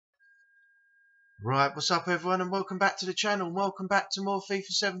Right, what's up everyone and welcome back to the channel. Welcome back to more FIFA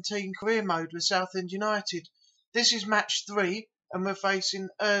 17 career mode with Southend United. This is match 3 and we're facing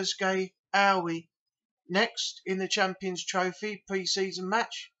Erzge next in the Champions Trophy pre-season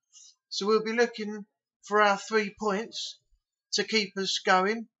match. So we'll be looking for our 3 points to keep us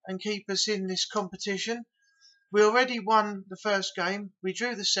going and keep us in this competition. We already won the first game, we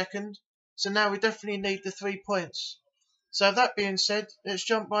drew the second, so now we definitely need the 3 points. So that being said, let's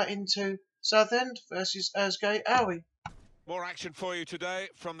jump right into Southend versus Erzge. More action for you today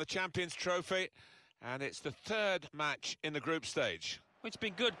from the Champions Trophy, and it's the third match in the group stage. It's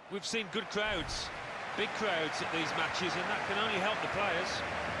been good. We've seen good crowds, big crowds at these matches, and that can only help the players.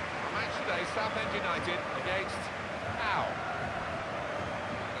 Our match today, Southend United against How.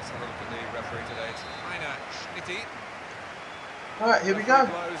 Let's have a look at the referee today. It's Heiner Schnitti. Right, here we go.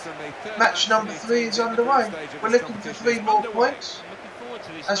 Match number 3 is underway. We're looking for 3 more points,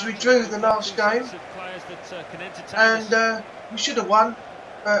 as we drew the last game, and we should have won,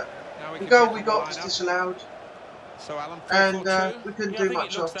 but the goal we got was disallowed, and we couldn't do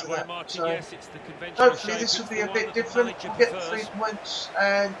much after that. So hopefully this will be a bit different. We'll get the 3 points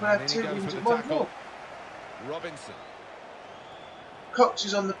and we'll have 2 wins and 1 draw. Robinson. Cox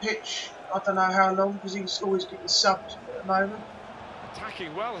is on the pitch. I don't know how long, because he's always getting subbed at the moment.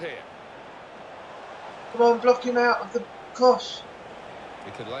 Attacking well here. Come on, block him out of the cross.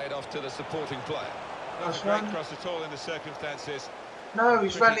 He could lay it off to the supporting player. Not a great cross at all in the circumstances. No,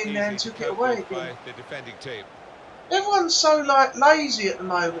 he's ran in there and took it away again. By the defending team. Everyone's so lazy at the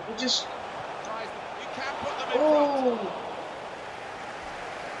moment. They just You can put them in front.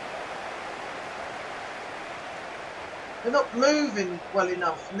 They're not moving well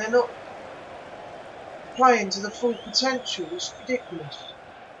enough, and they're not playing to the full potential. It's ridiculous.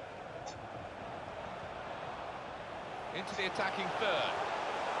 Into the attacking third.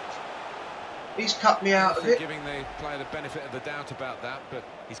 He's cut me out of it. Giving the player the benefit of the doubt about that, but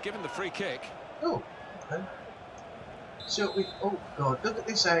he's given the free kick. Oh, okay. See what we... Oh, God, look at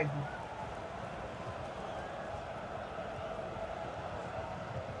this angle.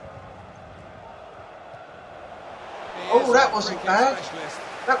 Oh, that wasn't bad.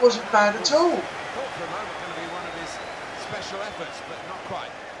 That wasn't bad at all. Thought for a moment going to be one of his special efforts, but not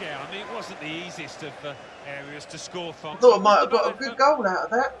quite. Yeah, I mean, it wasn't the easiest of areas to score from. I thought I might have got a good goal out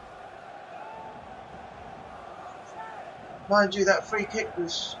of that. Mind you, that free kick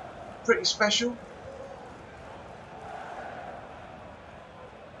was pretty special.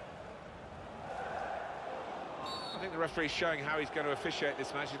 I think the referee's showing how he's going to officiate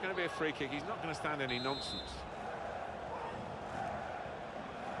this match. It's going to be a free kick. He's not going to stand any nonsense.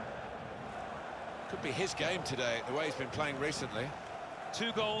 Could be his game today, the way he's been playing recently.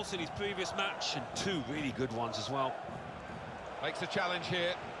 2 goals in his previous match and 2 really good ones as well. Makes a challenge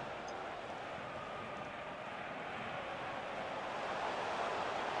here.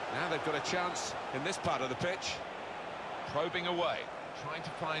 Now they've got a chance in this part of the pitch. Probing away, trying to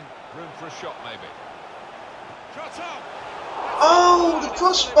find room for a shot maybe. Shot on! Oh, the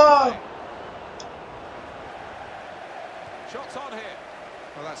crossbar! Shots on here.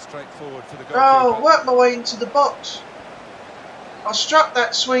 Well, that's straightforward for the goalkeeper. Oh, worked my way into the box. I struck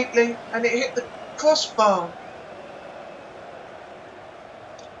that sweetly and it hit the crossbar.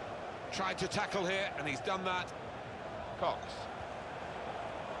 Tried to tackle here and he's done that. Cox.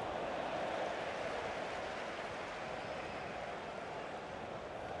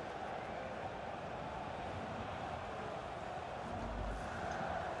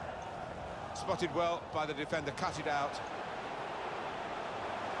 Spotted well by the defender, cut it out.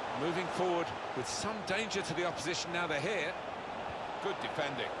 Moving forward with some danger to the opposition now they're here. Good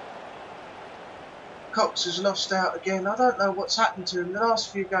defending. Cox has lost out again. I don't know what's happened to him. The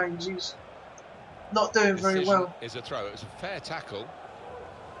last few games he's not doing very well. Is a throw. It was a fair tackle.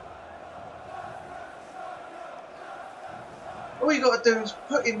 All you got to do is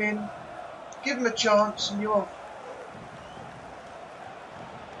put him in, give him a chance, and you're off.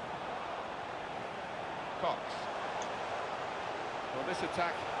 Cox. Well, this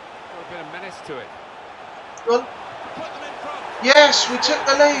attack got a bit of menace to it. Go on. Put them in front. Yes, we took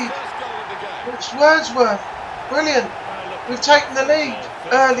the lead. First goal of the game. It's Wordsworth. Brilliant. We've taken the lead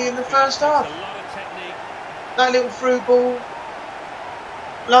early in the first half. That little through ball.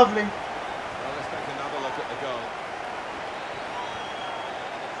 Lovely. Well, let's take another look at the goal.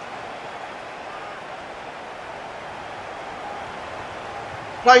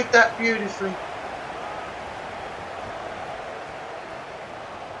 Played that beautifully.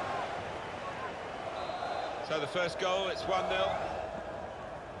 So the first goal, it's 1-0.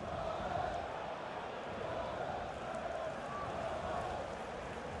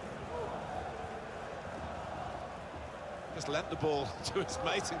 Just lent the ball to his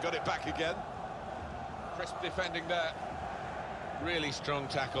mate and got it back again. Crisp defending there. Really strong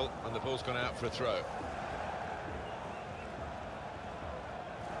tackle, and the ball's gone out for a throw.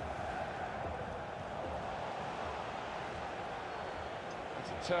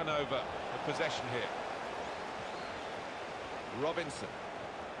 It's a turnover of possession here. Robinson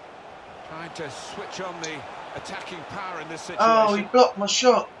trying to switch on the attacking power in this situation. Oh, he blocked my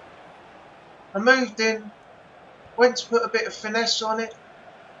shot. I moved in, went to put a bit of finesse on it,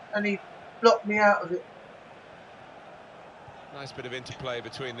 and he blocked me out of it. Nice bit of interplay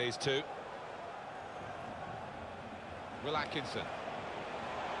between these two. Will Atkinson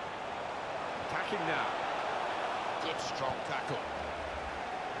attacking now. Good strong tackle.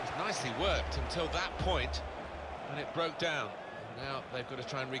 It was nicely worked until that point, and it broke down. And now they've got to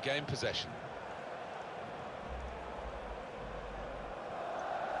try and regain possession.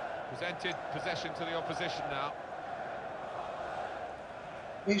 Presented possession to the opposition now.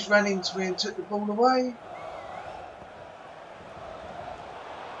 He's ran into me and took the ball away.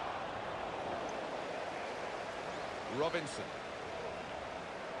 Robinson.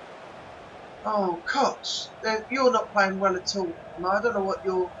 Oh, Cox, you're not playing well at all. I don't know what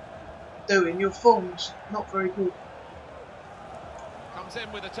you're doing. Your form's not very good. Comes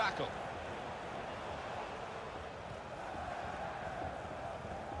in with a tackle.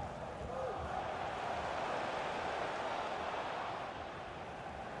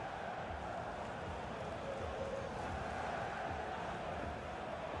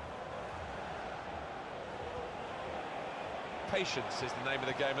 Patience is the name of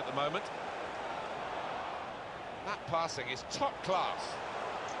the game at the moment. That passing is top class.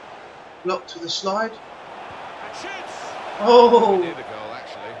 Blocked to the slide. And shoots! Oh! Near the goal,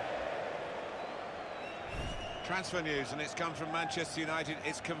 actually. Transfer news, and it's come from Manchester United.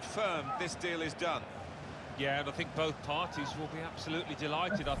 It's confirmed this deal is done. Yeah, and I think both parties will be absolutely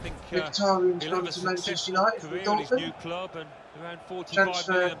delighted. I think Mkhitaryan's he'll have gone a to Manchester successful United career for at his new Dortmund. club, and around £45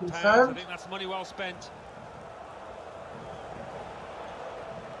 Transfer million. I confirmed. think that's money well spent.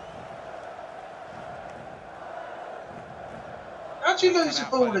 How'd you lose the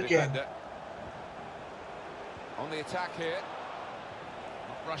ball again? Defender. On the attack here.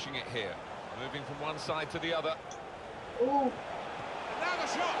 Not rushing it here. Moving from one side to the other. Oh, And now the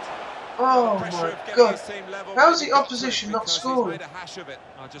shot! oh The pressure my of getting God. his team level How's really the got opposition to it not because he's scoring? made a hash of it.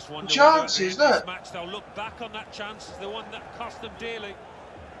 I just wonder Chances, whether at the end of look. this match they'll look back on that chance as the one that cost them dearly.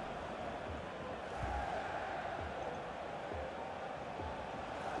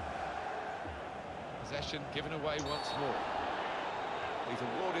 Possession given away once more. He's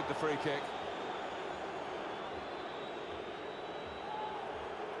awarded the free kick.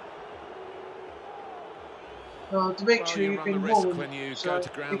 Oh, Dimitri, You you've run the been risk warned, when you so go to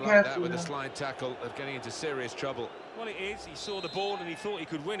be ground like careful that with now. a slide tackle of getting into serious trouble. Well, it is. He saw the ball and he thought he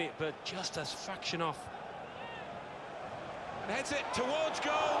could win it, but just as fraction off. And heads it towards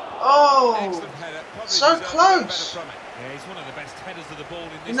goal. Oh, Excellent header. Probably so deserved a bit better close. from it. Yeah, he's one of the best headers of the ball in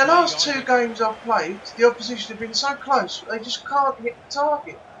this In the league, last I two think. games I've played, the opposition have been so close, they just can't hit the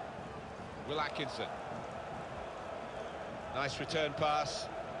target. Will Atkinson. Nice return pass.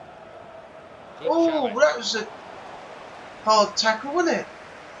 Good Oh, showing. that was a hard tackle, wasn't it?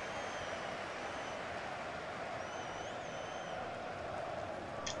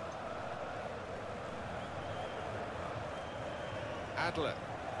 Adler.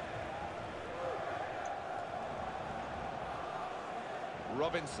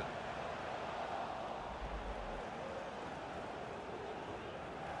 Robinson.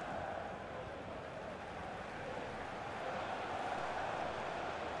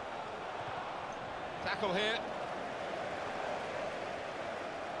 Tackle here.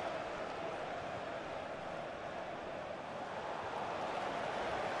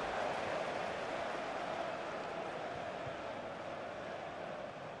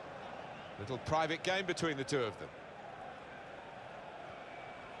 Little private game between the two of them.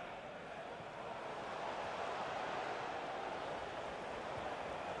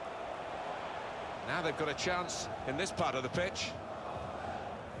 Now they've got a chance in this part of the pitch.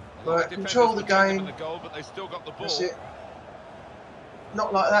 Right, control the game. The goal, but they still got the ball. That's it.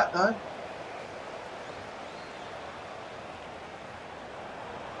 Not like that, though.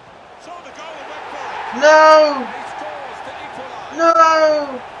 Saw the goal and went for it. No! He scores to equalise.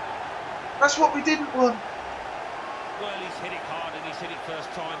 No! That's what we didn't want. Well, he's hit it hard and he's hit it first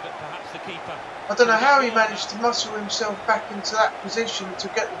time, but perhaps the keeper... I don't know how he managed to muscle himself back into that position to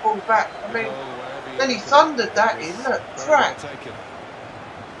get the ball back. I mean, then he thundered that in. Look, crack. So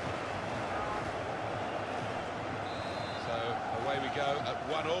away we go at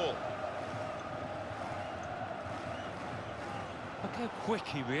 1-1. Look how quick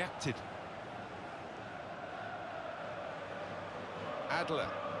he reacted. Adler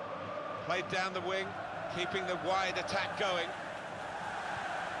played down the wing, keeping the wide attack going.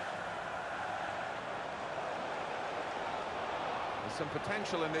 There's some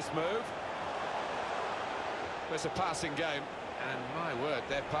potential in this move. It's a passing game, and my word,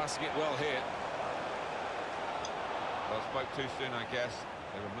 they're passing it well here. Well, spoke too soon, I guess.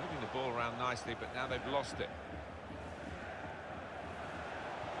 They were moving the ball around nicely, but now they've lost it.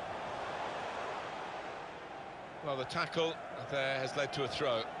 Well, the tackle there has led to a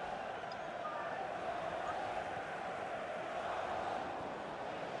throw.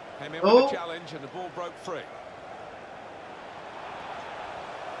 Came in with a challenge, and the ball broke free.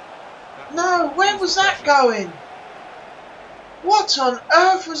 No, where was that going? What on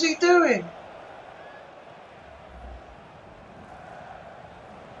earth was he doing?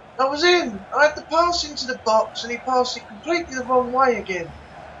 I was in. I had the pass into the box and he passed it completely the wrong way again.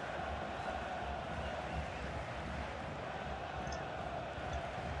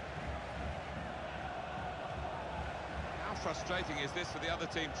 How frustrating is this for the other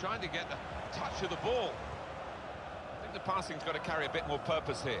team, trying to get the touch of the ball? I think the passing's got to carry a bit more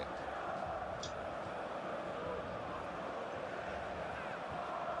purpose here.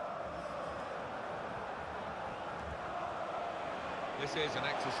 This is an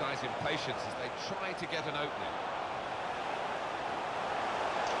exercise in patience as they try to get an opening.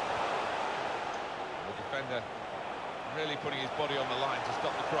 The defender really putting his body on the line to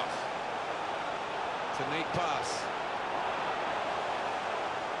stop the cross. It's a neat pass.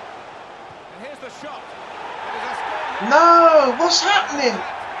 And here's the shot. No, what's happening?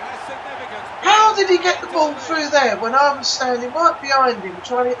 How did he get the ball through there when I was standing right behind him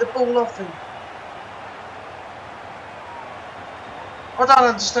trying to get the ball off him? I don't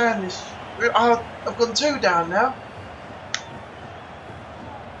understand this. I've gone 2 down now.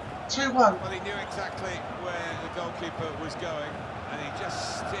 2-1. Well, he knew exactly where the goalkeeper was going, and he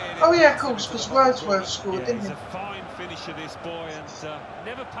just steered it. Oh yeah, of course, because Wordsworth scored, didn't He's he? a fine finisher, this boy, and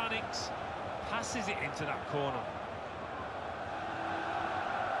never panics. Passes it into that corner.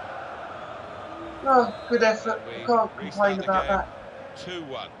 Oh, good effort. I can't complain about that.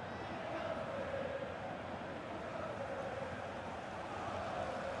 2-1.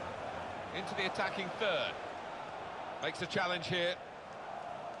 Into the attacking third. Makes a challenge here.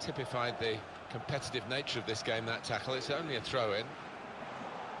 Typified the competitive nature of this game, that tackle. It's only a throw-in.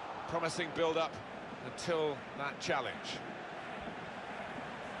 Promising build-up until that challenge.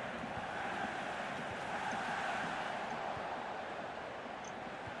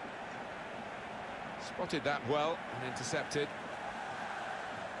 Spotted that well and intercepted.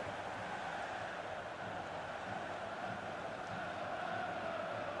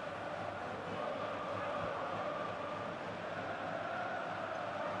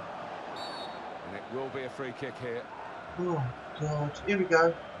 And it will be a free kick here. Oh God, here we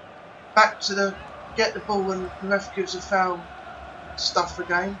go. Back to the get the ball and the ref gives a foul stuff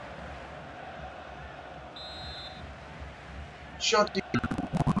again. Shot.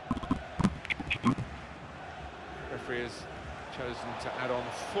 Referee has chosen to add on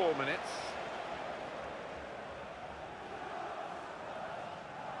 4 minutes.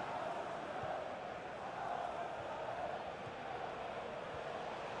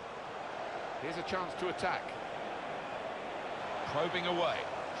 Here's a chance to attack. Probing away,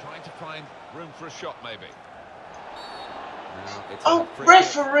 trying to find room for a shot maybe. Now it's Oh, a free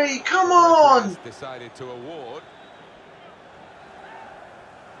referee, kick. come The on! referee has decided to award.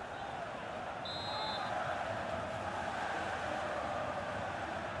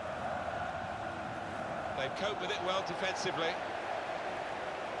 They've coped with it well defensively.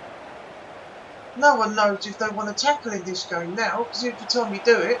 No one knows if they want to tackle in this game now, because every time you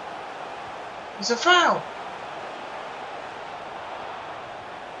do it, it's a foul.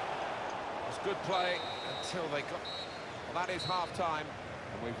 It's good play until they got... Well, that is half-time,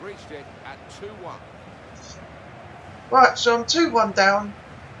 and we've reached it at 2-1. Right, so I'm 2-1 down.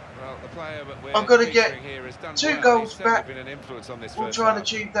 Well, the player that we're I've got to get featuring here has done 2 well. goals He's back. been an influence on this We'll first try and half.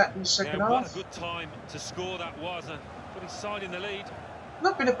 achieve that in the second Yeah, what half. a good time to score that was, and put his side in the lead.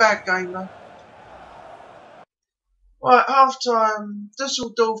 Not been a bad game though. Right, half time.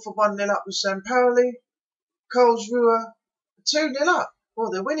 Dusseldorf for 1-0 up with St. Pauli. Karlsruhe 2-0 up.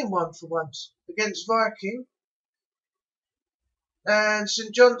 Well, they're winning 1 for once against Viking. And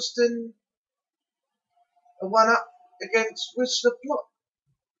St. Johnston are 1 up against Whistler Plot.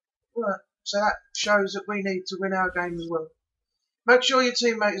 Right, so that shows that we need to win our game as well. Make sure your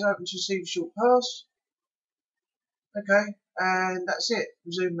teammate is open to receive a short pass. Okay, and that's it.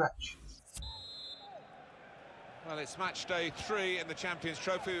 Resume match. Well, it's match day 3 in the Champions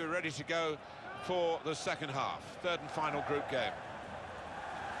Trophy. We're ready to go for the second half, third and final group game.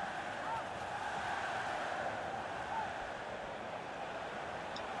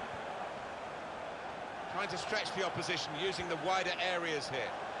 Trying to stretch the opposition, using the wider areas here.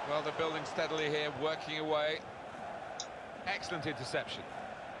 Well, they're building steadily here, working away. Excellent interception.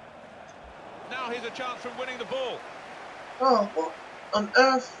 Now here's a chance from winning the ball. Oh, what on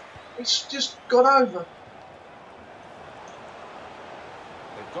earth? It's just got over.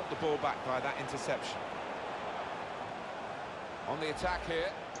 They've got the ball back by that interception. On the attack here.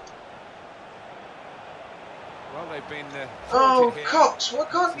 Well, they've been... oh, Cox, why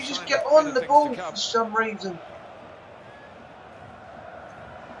can't you just get on the ball for some reason?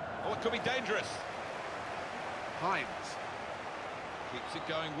 Oh, it could be dangerous. Hines keeps it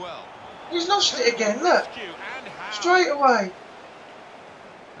going well. He's lost it again, look. Straight away.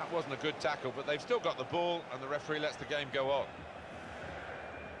 That wasn't a good tackle, but they've still got the ball, and the referee lets the game go on.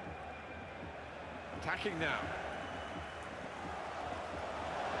 Attacking now.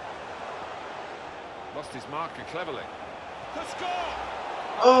 Lost his marker cleverly. The score!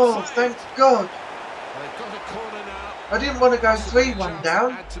 Oh, thank God. They've got a corner now. I didn't want to go 3-1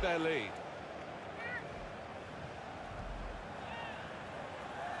 down. Add to their lead.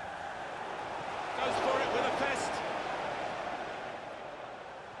 Goes for it with a fist.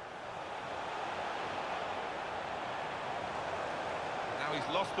 Now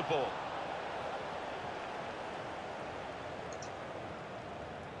he's lost the ball.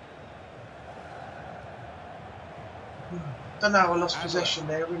 Don't know how I lost possession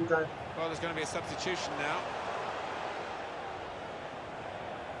there, I really don't. Well, there's going to be a substitution now.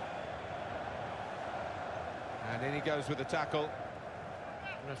 And in he goes with the tackle.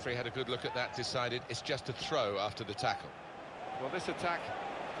 The referee had a good look at that, decided it's just a throw after the tackle. Well, this attack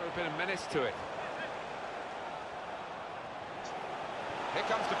got a bit of menace to it. Here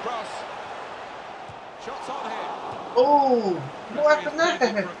comes the cross. Shots on here. Oh, what happened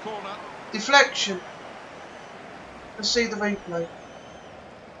there? Deflection. Let's see the replay.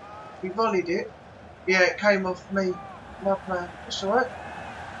 He volleyed it. Yeah, it came off me. My plan. That's alright.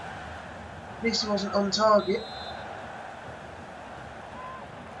 At least he wasn't on target.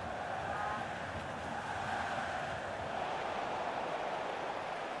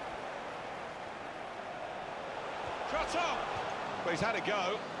 Shot on! Well, he's had a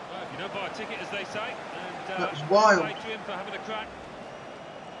go. Well, if you don't buy a ticket, as they say. And, that was wild. thank him for having a crack.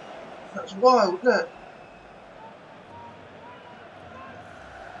 That was wild, look.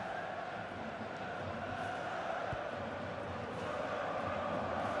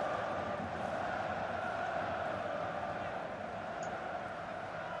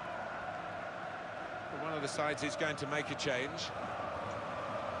 One of the sides is going to make a change.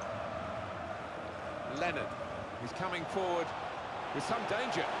 Lennon, he's coming forward with some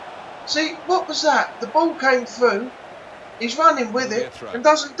danger. See, what was that? The ball came through, he's running with it and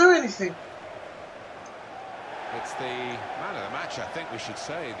doesn't do anything. It's the man of the match, I think we should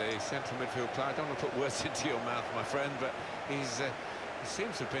say, the central midfield player. I don't want to put words into your mouth, my friend, but he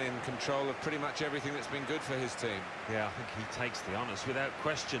seems to have been in control of pretty much everything that's been good for his team. Yeah, I think he takes the honours without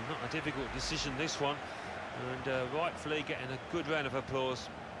question. Not a difficult decision, this one. And rightfully getting a good round of applause.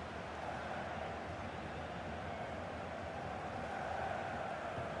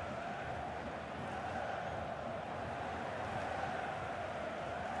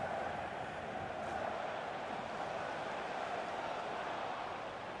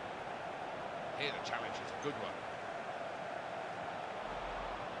 Here the challenge is a good one.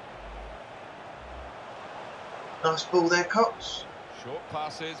 Nice ball there, Cox. Short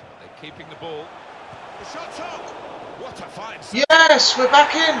passes, but they're keeping the ball. The shot's on! What a fine save. Yes, we're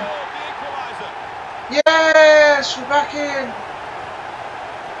back in! The equaliser. Yes, we're back in!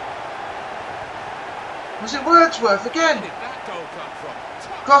 Was it Wordsworth again? Where did that goal come from?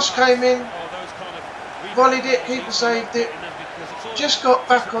 Cross came in, Oh, those kind of volleyed it, keeper saved it. Just got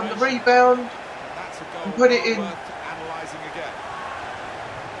back on the rebound That's a goal and put it in. worth analysing again.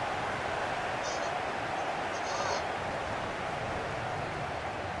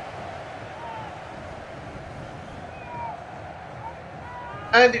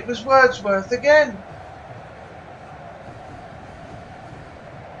 And it was Wordsworth again.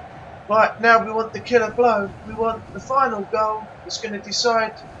 Right, now we want the killer blow. We want the final goal that's going to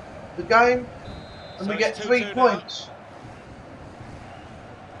decide the game. And So we get it's 3 2-2 points.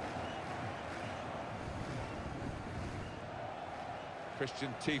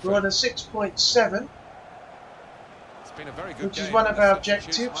 Christian Tifa. We're on a 6.7. It's been a very good Which is game. one of The our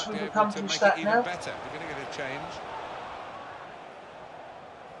substitutes objectives. might We be will able come to from make it stat even now. better. We're going to get a change.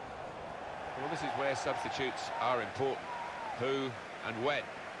 Well, this is where substitutes are important. Who and when.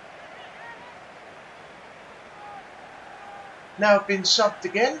 Now I've been subbed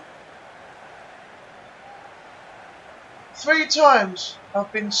again. 3 times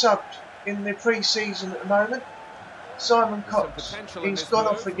I've been subbed in the pre-season at the moment. Simon Cox, he's gone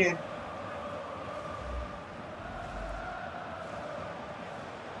off again.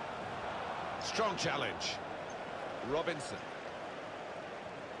 Strong challenge. Robinson.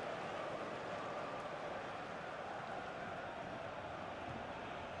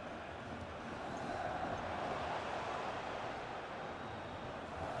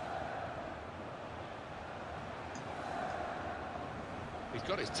 He's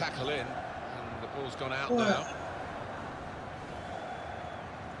got his tackle in, and the ball's gone out now.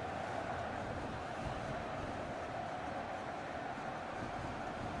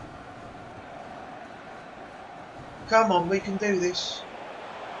 Come on, we can do this.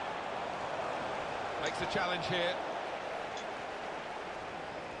 Makes a challenge here.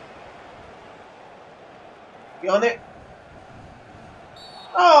 You on it?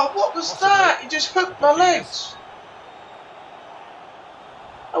 Oh, what was that? He just hooked my legs.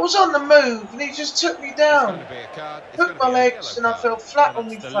 I was on the move and he just took me down. Hooked my legs and I fell flat on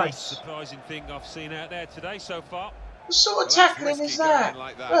my face. That's the least surprising thing I've seen out there today so far. What sort of tackling is that?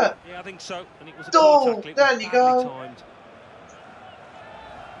 Like that. Look. Yeah, I think so. And it was a Door, poor tackle. there you go. Timed.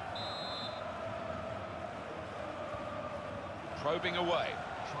 Probing away,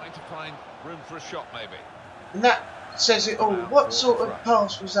 trying to find room for a shot maybe. And that says it all. What sort of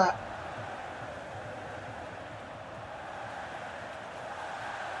pass was that?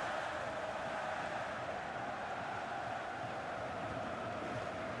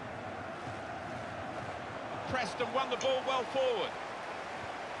 Pressed and won the ball well forward.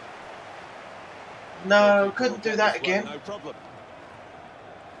 No, couldn't do that again. No problem.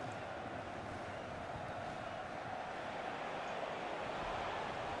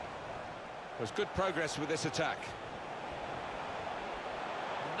 There's good progress with this attack.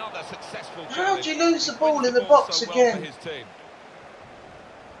 Another successful. How do you lose the ball in the box again? For his team.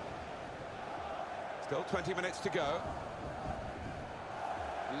 Still 20 minutes to go.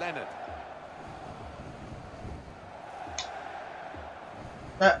 Leonard.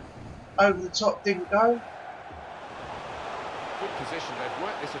 That over the top didn't go. Good position. They've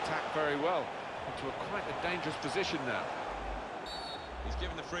worked this attack very well into quite a dangerous position now. He's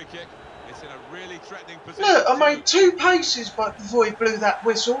given the free kick. It's in a really threatening position. Look, I made 2 paces before he blew that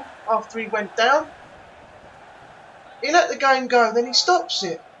whistle after he went down. He let the game go, then he stops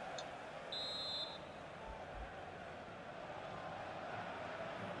it.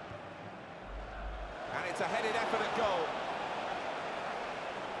 And it's a headed effort at goal.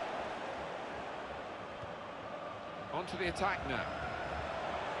 Onto the attack now.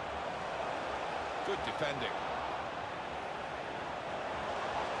 Good defending.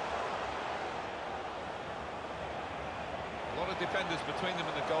 A lot of defenders between them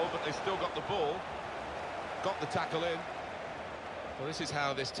and the goal, but they still got the ball. Got the tackle in. Well, this is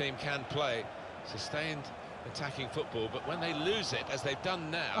how this team can play. Sustained attacking football, but when they lose it, as they've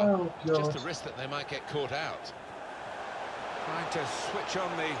done now, it's just a risk that they might get caught out. Trying to switch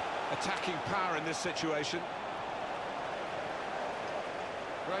on the attacking power in this situation.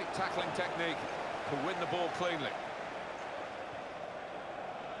 Great tackling technique to win the ball cleanly.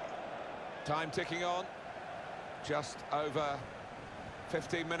 Time ticking on. Just over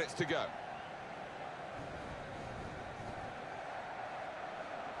 15 minutes to go.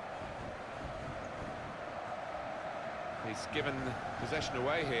 He's given possession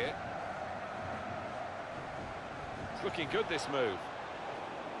away here. It's looking good, this move.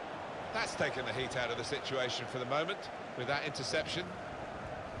 That's taken the heat out of the situation for the moment with that interception.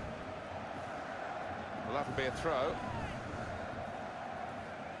 Will that be a throw?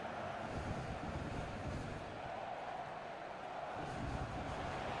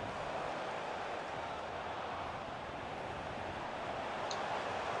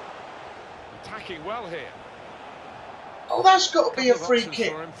 Attacking well here. Oh, that's got to be a free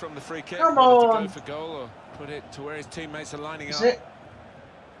kick. From the free kick. Come on. To go for goal or put it to where his teammates are lining up. Is it?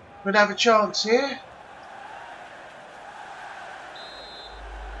 We'd have a chance here.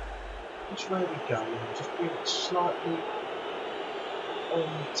 Which way are we going? Just bring it slightly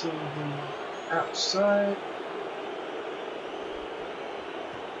onto the outside.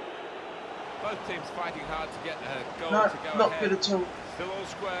 Both teams fighting hard to get a goal No, to go not ahead. good at all. Still all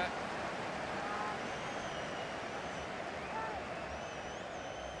square.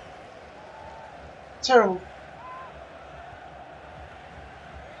 Terrible.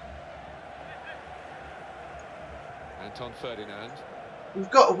 Anton Ferdinand.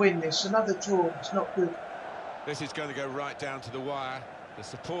 We've got to win this. Another draw. It's not good. This is going to go right down to the wire. The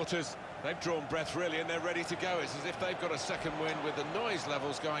supporters, they've drawn breath really and they're ready to go. It's as if they've got a second win with the noise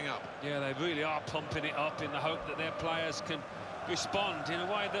levels going up. Yeah, they really are pumping it up in the hope that their players can respond in a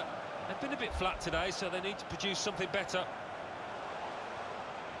way that they've been a bit flat today, so they need to produce something better.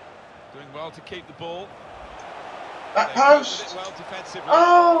 Doing well to keep the ball. That post. Well defensively.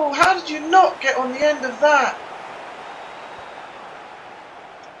 Oh, how did you not get on the end of that?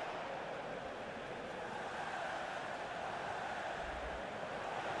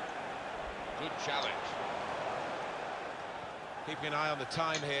 Good challenge. Keeping an eye on the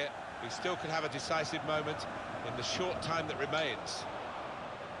time here. We still could have a decisive moment in the short time that remains.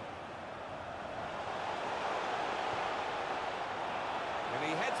 And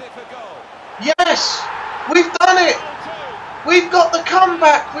he heads it for goal. Yes! We've done it! We've got the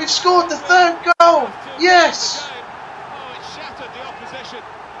comeback! We've scored the third goal! Yes! Oh, it shattered the opposition.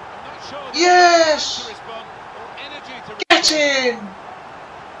 I'm not sure yes! To respond, or energy to Get respond. in!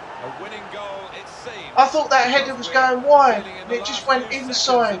 A winning goal, it seems. I thought that header was going wide, and it just went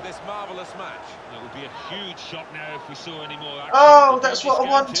inside. This marvellous match. It would be a huge shock now if we saw any more action. Oh, that's what I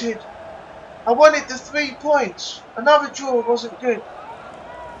wanted. I wanted the 3 points. Another draw wasn't good.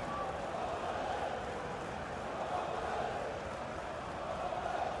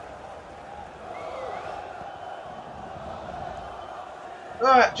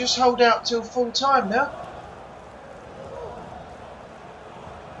 Right, just hold out till full time now.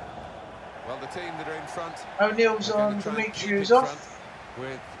 Well, the team that are in front. O'Neill's on, Dimitriou's off.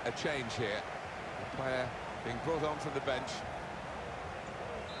 With a change here. A player being brought on from the bench.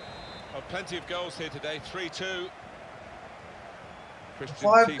 Oh, plenty of goals here today. 3-2.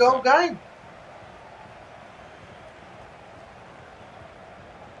 5-goal game.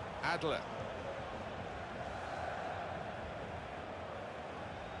 Adler.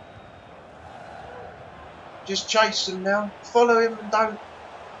 Just chase them now. Follow him and don't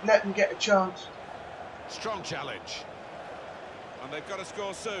let them get a chance. Strong challenge. And they've got to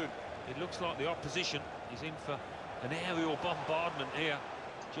score soon. It looks like the opposition is in for an aerial bombardment here,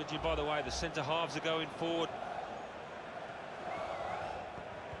 judging by the way the centre-halves are going forward.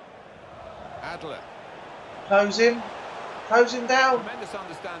 Adler. Close him. Close him down. Tremendous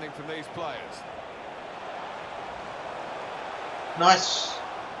understanding from these players. Nice.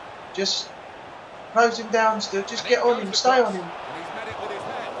 Just close him down still. Just get on him. Stay on him.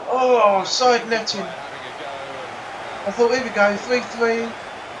 Oh, side netting. I thought, here we go, 3-3.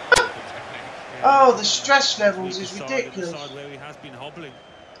 Oh, the stress levels is ridiculous. Where he has been hobbling.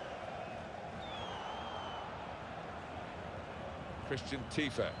 Christian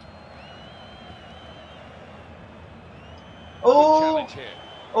Tiefert. Oh,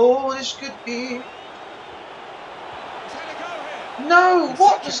 oh, this could be. No,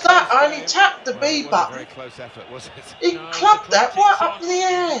 what was that? I only tapped the B button. Very close effort, was it? He clubbed that right up in the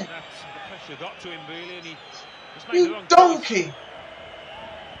air. The pressure got to him really, and he just made the You wrong donkey. choice.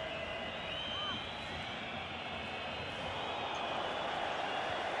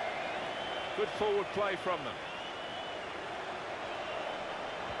 Good forward play from them.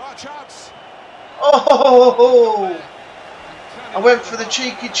 Oh, chance! Oh, I went for the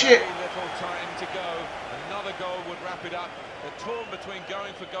cheeky chip. Little time to go. Another goal would wrap it up. They're torn between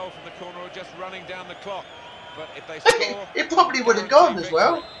going for goal from the corner or just running down the clock. But if they score, It probably would have gone as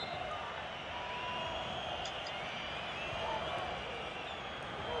well.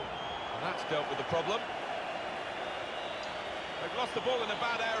 And that's dealt with the problem. They've lost the ball in a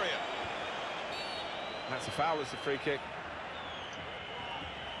bad area. That's a foul, it's a free kick.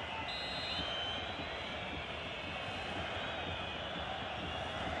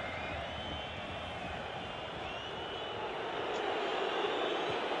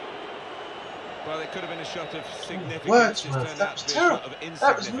 Well, it could have been a shot of significance. Wordsworth, that was terrible.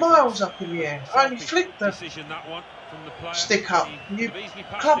 That was miles up in the air. I only flicked the Decision, that one, from the player. stick up. And you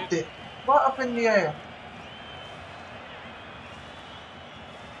clubbed it right up in the air.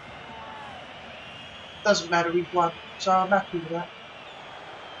 Doesn't matter, we've won, so I'm happy with that.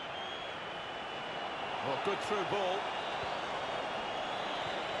 Well, good through ball.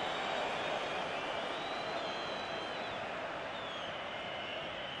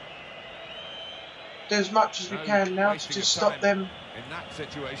 Do as much as we can now to just stop them in that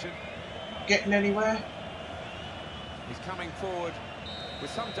situation. Getting anywhere. He's coming forward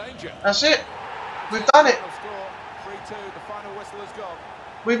with some danger. That's it. We've done it. 3-2, the final whistle has gone.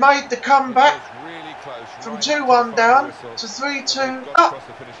 We made the comeback Really close, from right 2-1 down to 3-2 up.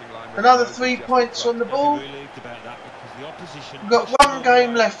 Another 3 points on the ball. We've got one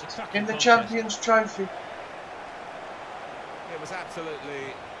game left in the Champions Trophy. It was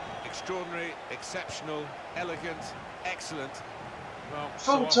absolutely extraordinary, exceptional, elegant, excellent. Well,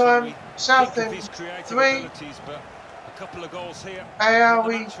 Full so often time, we Southend think of his creative 3, abilities, but a couple of goals here.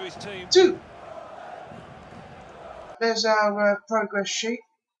 Aowi For his team. 2. There's our progress sheet,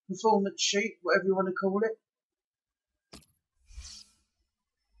 performance sheet, whatever you want to call it.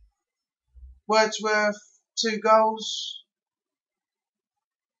 Wordsworth, 2 goals.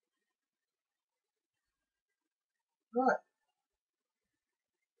 Right.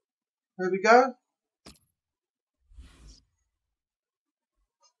 There we go.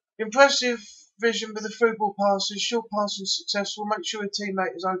 Impressive vision with the through ball passes. Short passing successful. Make sure your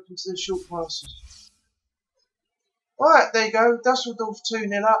teammate is open to the short passes. Right, there you go. Dusseldorf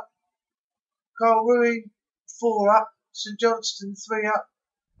 2-0 up. Carl Rui 4 up. St Johnston 3 up.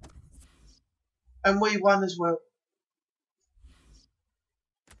 And we won as well.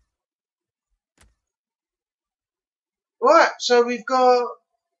 Right, so we've got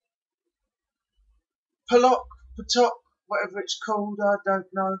Patok, whatever it's called, I don't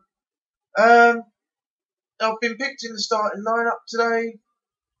know. I've been picked in the starting lineup today.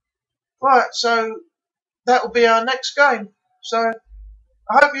 Right, so that will be our next game. So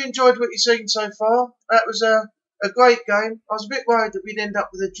I hope you enjoyed what you've seen so far. That was a great game. I was a bit worried that we'd end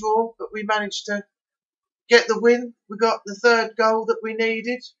up with a draw, but we managed to get the win. We got the 3rd goal that we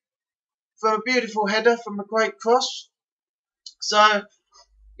needed from a beautiful header from a great cross. So,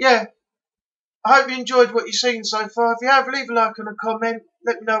 yeah, I hope you enjoyed what you've seen so far. If you have, leave a like and a comment.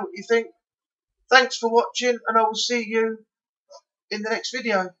 Let me know what you think. Thanks for watching, and I will see you in the next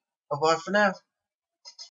video. Bye-bye for now.